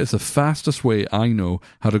it's the fastest way I know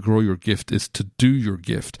how to grow your gift is to do your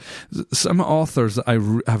gift. Some authors that I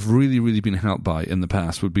have really, really been helped by in the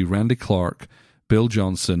past would be Randy Clark, Bill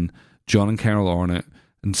Johnson, John and Carol Arnott,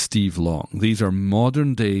 and Steve Long. These are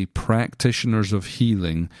modern-day practitioners of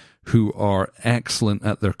healing who are excellent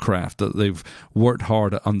at their craft, that they've worked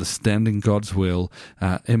hard at understanding God's will,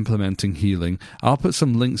 implementing healing. I'll put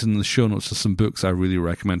some links in the show notes to some books I really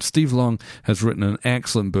recommend. Steve Long has written an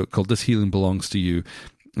excellent book called This Healing Belongs to You.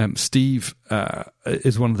 Steve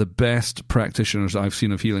is one of the best practitioners I've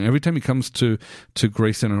seen of healing. Every time he comes to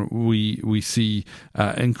Grace Center, we see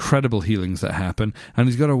incredible healings that happen, and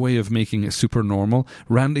he's got a way of making it super normal.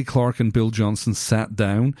 Randy Clark and Bill Johnson sat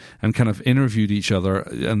down and kind of interviewed each other,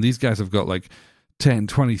 and these guys have got like 10,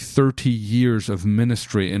 20, 30 years of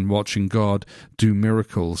ministry in watching God do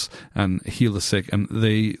miracles and heal the sick, and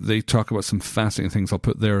they talk about some fascinating things. I'll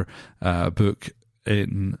put their book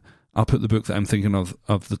in... I'll put the book that I'm thinking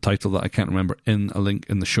of the title that I can't remember, in a link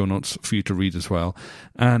in the show notes for you to read as well.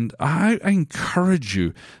 And I encourage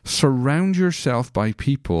you, surround yourself by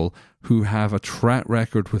people who have a track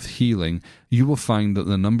record with healing. You will find that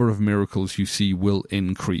the number of miracles you see will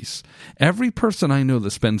increase. Every person I know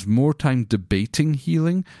that spends more time debating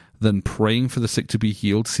healing than praying for the sick to be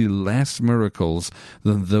healed see less miracles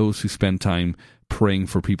than those who spend time praying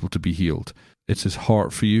for people to be healed. It's his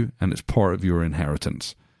heart for you, and it's part of your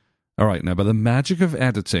inheritance. All right, now by the magic of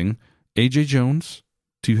editing, AJ Jones,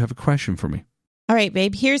 do you have a question for me? All right,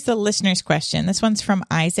 babe, here's the listener's question. This one's from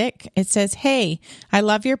Isaac. It says, hey, I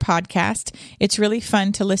love your podcast. It's really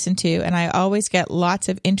fun to listen to, and I always get lots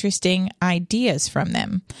of interesting ideas from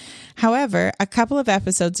them. However, a couple of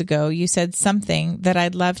episodes ago, you said something that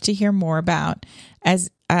I'd love to hear more about, as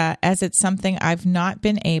it's something I've not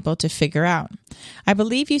been able to figure out. I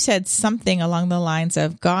believe you said something along the lines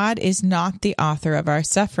of, God is not the author of our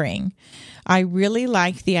suffering. I really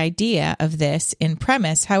like the idea of this in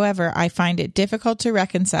premise. However, I find it difficult to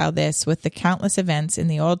reconcile this with the countless events in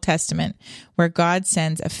the Old Testament where God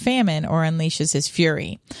sends a famine or unleashes his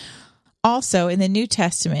fury. Also, in the New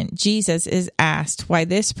Testament, Jesus is asked why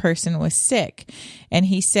this person was sick, and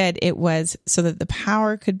he said it was so that the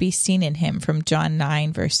power could be seen in him from John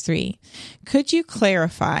 9, verse 3. Could you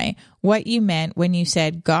clarify what you meant when you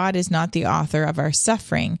said God is not the author of our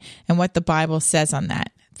suffering, and what the Bible says on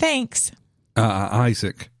that? Thanks.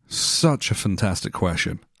 Isaac, such a fantastic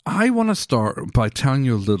question. I want to start by telling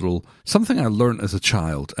you a little, something I learned as a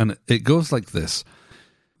child, and it goes like this.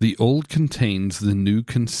 The old contains the new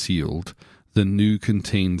concealed, the new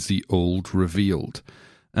contains the old revealed.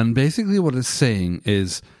 And basically what it's saying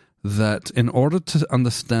is that in order to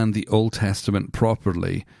understand the Old Testament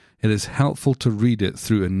properly, it is helpful to read it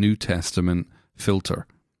through a New Testament filter.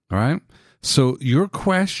 All right? So your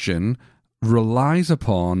question relies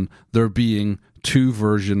upon there being two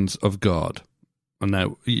versions of God.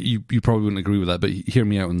 Now, you probably wouldn't agree with that, but hear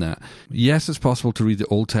me out on that. Yes, it's possible to read the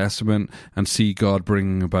Old Testament and see God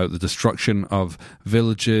bringing about the destruction of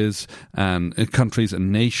villages and countries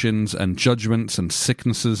and nations and judgments and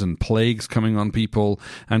sicknesses and plagues coming on people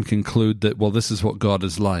and conclude that, well, this is what God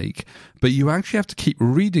is like. But you actually have to keep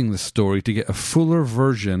reading the story to get a fuller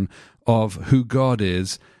version of who God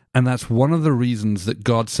is, and that's one of the reasons that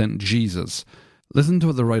God sent Jesus. Listen to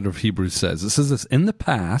what the writer of Hebrews says. It says this: in the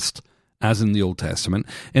past, as in the Old Testament,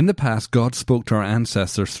 in the past, God spoke to our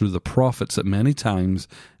ancestors through the prophets at many times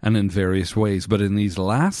and in various ways. But in these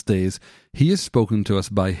last days, he has spoken to us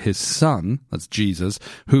by his Son, that's Jesus,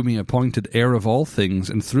 whom he appointed heir of all things,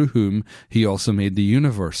 and through whom he also made the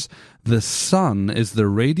universe. The Son is the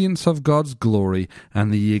radiance of God's glory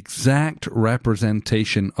and the exact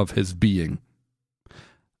representation of his being.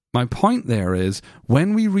 My point there is,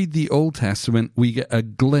 when we read the Old Testament, we get a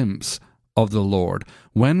glimpse of the Lord.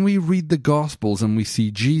 When we read the Gospels and we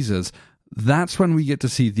see Jesus, that's when we get to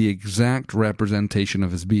see the exact representation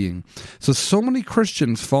of his being. So many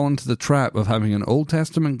Christians fall into the trap of having an Old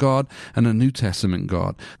Testament God and a New Testament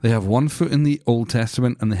God. They have one foot in the Old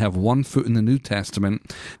Testament and they have one foot in the New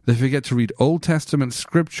Testament. They forget to read Old Testament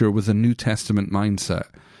scripture with a New Testament mindset.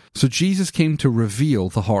 So Jesus came to reveal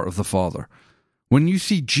the heart of the Father. When you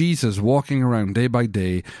see Jesus walking around day by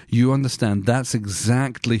day, you understand that's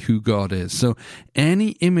exactly who God is. So any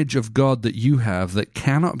image of God that you have that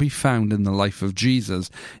cannot be found in the life of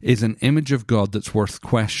Jesus is an image of God that's worth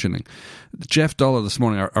questioning. Jeff Dollar this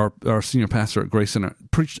morning, our senior pastor at Grace Center,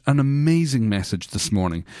 preached an amazing message this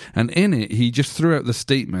morning. And in it, he just threw out the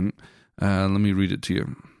statement, let me read it to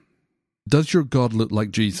you. Does your God look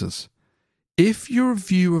like Jesus? If your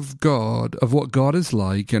view of God, of what God is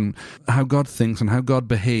like and how God thinks and how God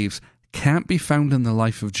behaves, can't be found in the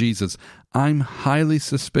life of Jesus, I'm highly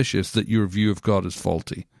suspicious that your view of God is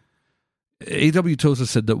faulty. A.W. Tozer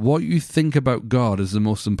said that what you think about God is the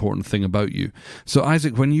most important thing about you. So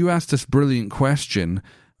Isaac, when you asked this brilliant question,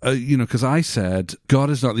 because I said,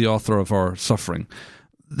 God is not the author of our suffering.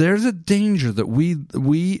 There's a danger that we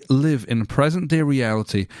live in present-day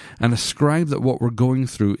reality and ascribe that what we're going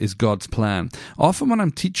through is God's plan. Often when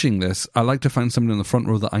I'm teaching this, I like to find somebody in the front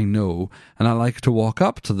row that I know, and I like to walk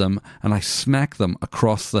up to them and I smack them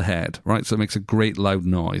across the head, right? So it makes a great loud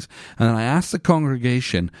noise. And then I ask the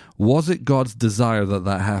congregation, was it God's desire that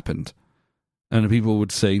that happened? And the people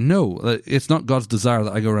would say, no, it's not God's desire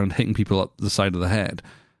that I go around hitting people up the side of the head.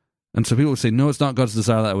 And so people would say, no, it's not God's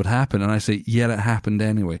desire that would happen. And I say, yet it happened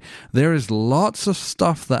anyway. There is lots of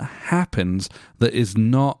stuff that happens that is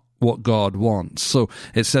not what God wants. So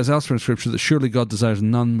it says elsewhere in Scripture that surely God desires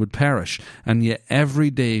none would perish. And yet every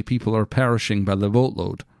day people are perishing by the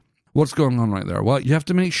boatload. What's going on right there? Well, you have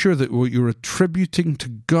to make sure that what you're attributing to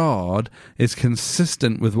God is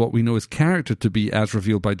consistent with what we know his character to be as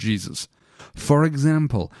revealed by Jesus. For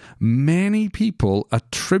example, many people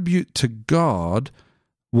attribute to God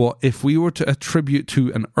what if we were to attribute to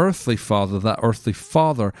an earthly father, that earthly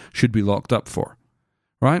father should be locked up for,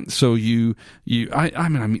 right? So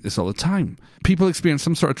I meet this all the time. People experience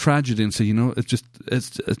some sort of tragedy and say,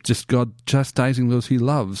 it's just God chastising those he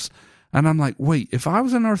loves. And I'm like, wait, if I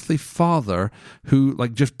was an earthly father who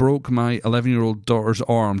just broke my 11-year-old daughter's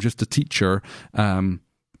arm just to teach her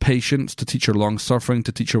patience, to teach her long-suffering,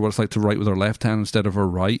 to teach her what it's like to write with her left hand instead of her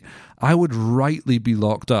right, I would rightly be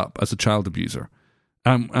locked up as a child abuser.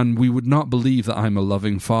 And we would not believe that I'm a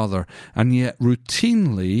loving father. And yet,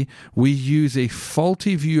 routinely, we use a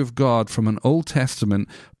faulty view of God from an Old Testament,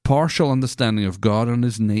 partial understanding of God and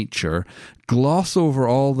his nature, gloss over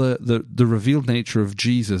all the revealed nature of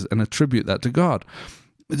Jesus and attribute that to God.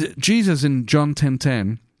 Jesus in John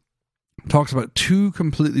 10:10 talks about two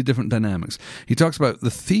completely different dynamics. He talks about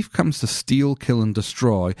the thief comes to steal, kill, and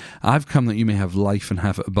destroy. I've come that you may have life and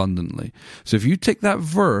have it abundantly. So if you take that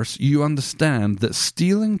verse, you understand that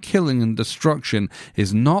stealing, killing, and destruction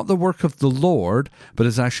is not the work of the Lord, but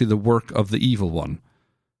is actually the work of the evil one.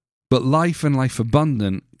 But life and life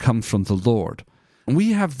abundant comes from the Lord.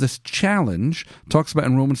 We have this challenge, talks about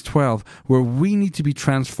in Romans 12, where we need to be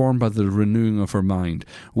transformed by the renewing of our mind.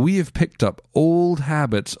 We have picked up old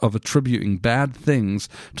habits of attributing bad things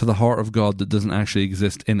to the heart of God that doesn't actually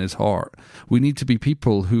exist in his heart. We need to be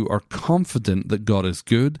people who are confident that God is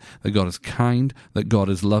good, that God is kind, that God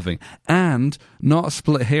is loving, and not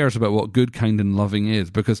split hairs about what good, kind, and loving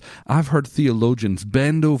is, because I've heard theologians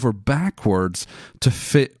bend over backwards to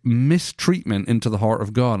fit mistreatment into the heart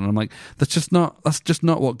of God, and I'm like, that's That's just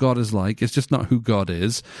not what God is like. It's just not who God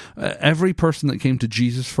is. Every person that came to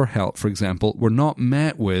Jesus for help, for example, were not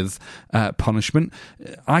met with punishment.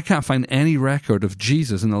 I can't find any record of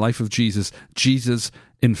Jesus, in the life of Jesus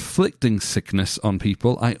inflicting sickness on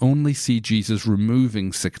people. I only see Jesus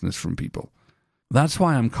removing sickness from people. That's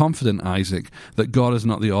why I'm confident, Isaac, that God is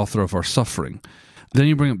not the author of our suffering. Then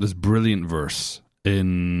you bring up this brilliant verse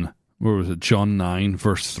in, where was it, John 9,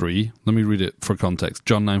 verse 3. Let me read it for context.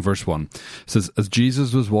 John 9, verse 1. It says, as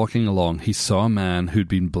Jesus was walking along, he saw a man who'd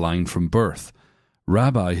been blind from birth.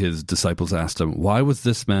 Rabbi, his disciples asked him, why was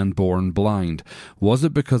this man born blind? Was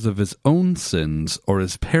it because of his own sins or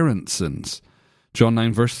his parents' sins? John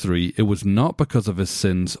 9, verse 3, it was not because of his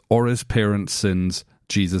sins or his parents' sins,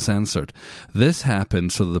 Jesus answered. This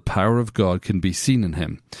happened so that the power of God can be seen in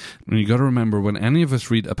him. And you got to remember, when any of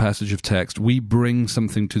us read a passage of text, we bring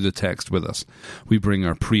something to the text with us. We bring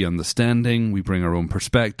our pre-understanding, we bring our own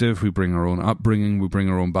perspective, we bring our own upbringing, we bring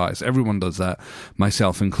our own bias. Everyone does that,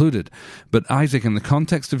 myself included. But Isaac, in the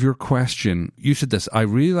context of your question, you said this, I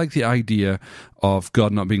really like the idea of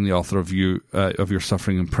God not being the author of your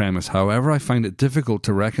suffering and premise. However, I find it difficult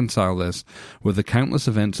to reconcile this with the countless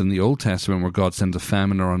events in the Old Testament where God sends a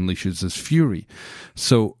famine or unleashes his fury.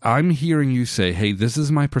 So I'm hearing you say, hey, this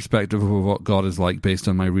is my perspective of what God is like based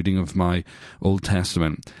on my reading of my Old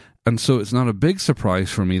Testament. And so it's not a big surprise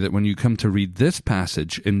for me that when you come to read this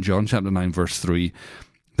passage in John chapter 9, verse 3,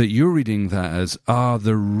 that you're reading that as,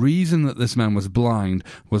 the reason that this man was blind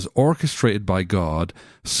was orchestrated by God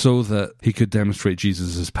so that he could demonstrate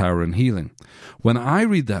Jesus' power and healing. When I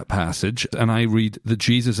read that passage, and I read that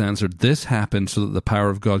Jesus answered, this happened so that the power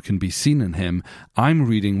of God can be seen in him, I'm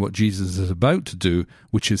reading what Jesus is about to do,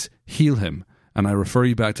 which is heal him. And I refer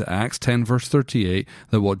you back to Acts 10, verse 38,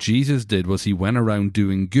 that what Jesus did was he went around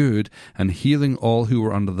doing good and healing all who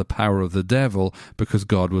were under the power of the devil because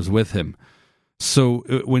God was with him. So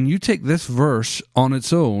when you take this verse on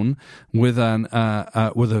its own with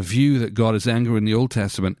a view that God is angry in the Old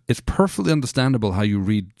Testament, it's perfectly understandable how you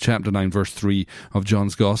read chapter 9, verse 3 of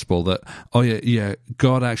John's Gospel that,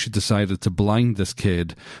 God actually decided to blind this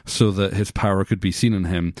kid so that his power could be seen in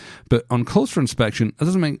him. But on closer inspection, it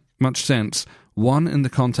doesn't make much sense. One, in the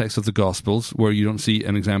context of the Gospels, where you don't see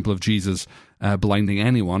an example of Jesus blinding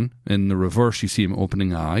anyone. In the reverse, you see him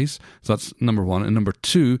opening eyes. So that's number one. And number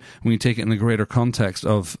two, when you take it in the greater context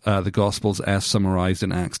of the Gospels as summarized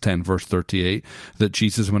in Acts 10, verse 38, that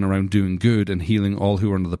Jesus went around doing good and healing all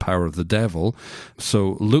who were under the power of the devil.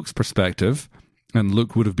 So Luke's perspective, and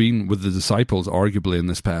Luke would have been with the disciples, arguably, in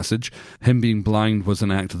this passage. Him being blind was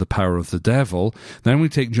an act of the power of the devil. Then we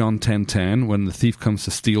take John 10:10, when the thief comes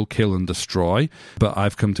to steal, kill, and destroy, but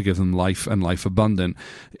I've come to give them life and life abundant.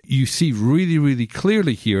 You see really, really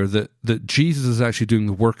clearly here that Jesus is actually doing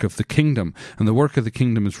the work of the kingdom, and the work of the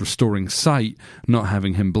kingdom is restoring sight, not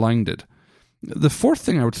having him blinded. The fourth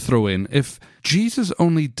thing I would throw in, if Jesus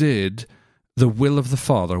only did the will of the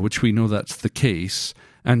Father, which we know that's the case,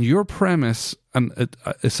 and your premise, and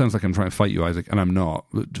it sounds like I'm trying to fight you, Isaac, and I'm not.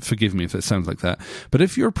 Forgive me if it sounds like that. But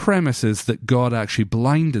if your premise is that God actually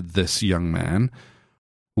blinded this young man,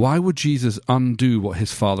 why would Jesus undo what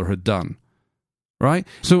his Father had done? Right?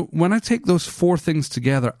 So when I take those four things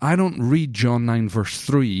together, I don't read John 9, verse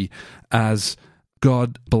 3 as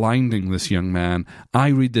God blinding this young man. I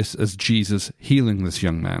read this as Jesus healing this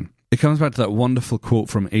young man. It comes back to that wonderful quote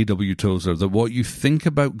from A.W. Tozer, that what you think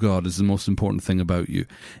about God is the most important thing about you.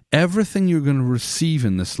 Everything you're going to receive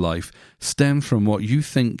in this life stems from what you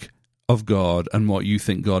think of God and what you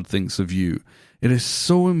think God thinks of you. It is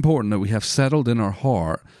so important that we have settled in our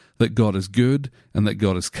heart that God is good and that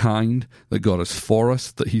God is kind, that God is for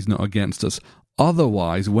us, that he's not against us.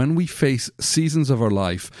 Otherwise, when we face seasons of our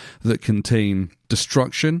life that contain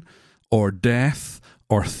destruction or death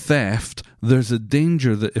or theft, there's a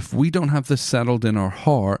danger that if we don't have this settled in our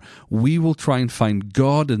heart, we will try and find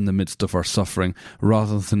God in the midst of our suffering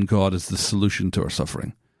rather than God as the solution to our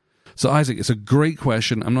suffering. So Isaac, it's a great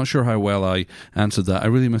question. I'm not sure how well I answered that. I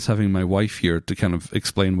really miss having my wife here to kind of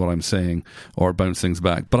explain what I'm saying or bounce things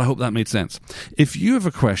back, but I hope that made sense. If you have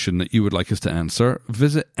a question that you would like us to answer,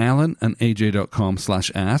 visit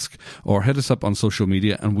alanandaj.com/ask or hit us up on social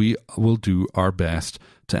media and we will do our best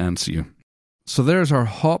to answer you. So there's our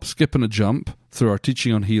hop, skip, and a jump through our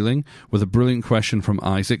teaching on healing with a brilliant question from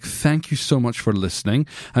Isaac. Thank you so much for listening.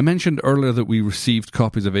 I mentioned earlier that we received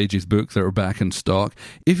copies of AJ's book that are back in stock.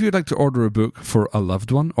 If you'd like to order a book for a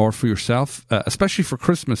loved one or for yourself, especially for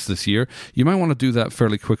Christmas this year, you might want to do that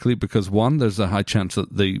fairly quickly because, one, there's a high chance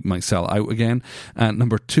that they might sell out again. And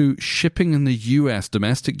number two, shipping in the US,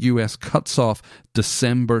 domestic US, cuts off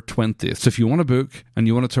December 20th. So if you want a book and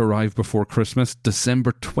you want it to arrive before Christmas,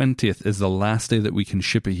 December 20th is the last day that we can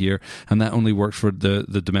ship it here, and that only works for the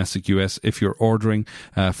domestic US. If you're ordering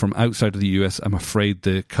from outside of the US, I'm afraid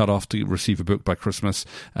the cutoff to receive a book by Christmas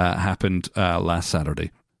happened last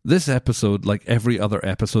Saturday. This episode, like every other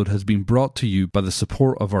episode, has been brought to you by the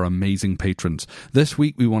support of our amazing patrons. This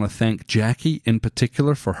week, we want to thank Jackie in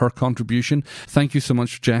particular for her contribution. Thank you so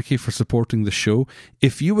much, Jackie, for supporting the show.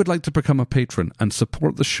 If you would like to become a patron and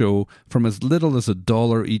support the show from as little as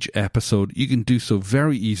 $1 each episode, you can do so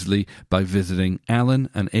very easily by visiting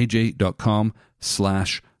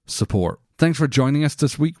alanandaj.com/support. Thanks for joining us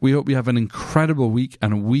this week. We hope you have an incredible week,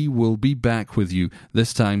 and we will be back with you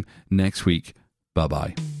this time next week.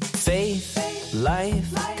 Bye-bye. Faith,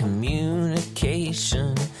 life,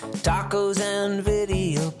 communication, tacos and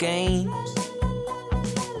video games,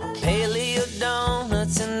 paleo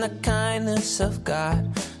donuts and the kindness of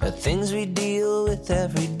God, the things we deal with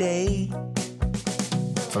every day.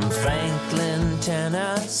 From Franklin,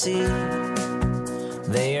 Tennessee,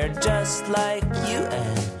 they are just like you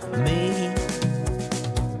and me.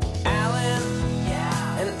 Alan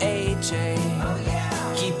and AJ,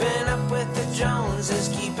 keeping up with the Joneses,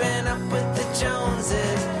 keeping up with the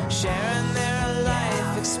Joneses, sharing their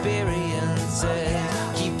life experiences.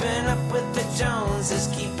 Keeping up with the Joneses,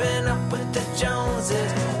 keeping up with the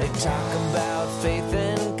Joneses. They talk about faith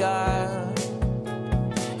in God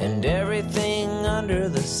and everything under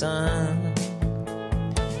the sun.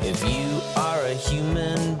 If you are a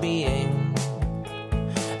human being,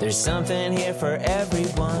 there's something here for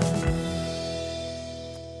everyone.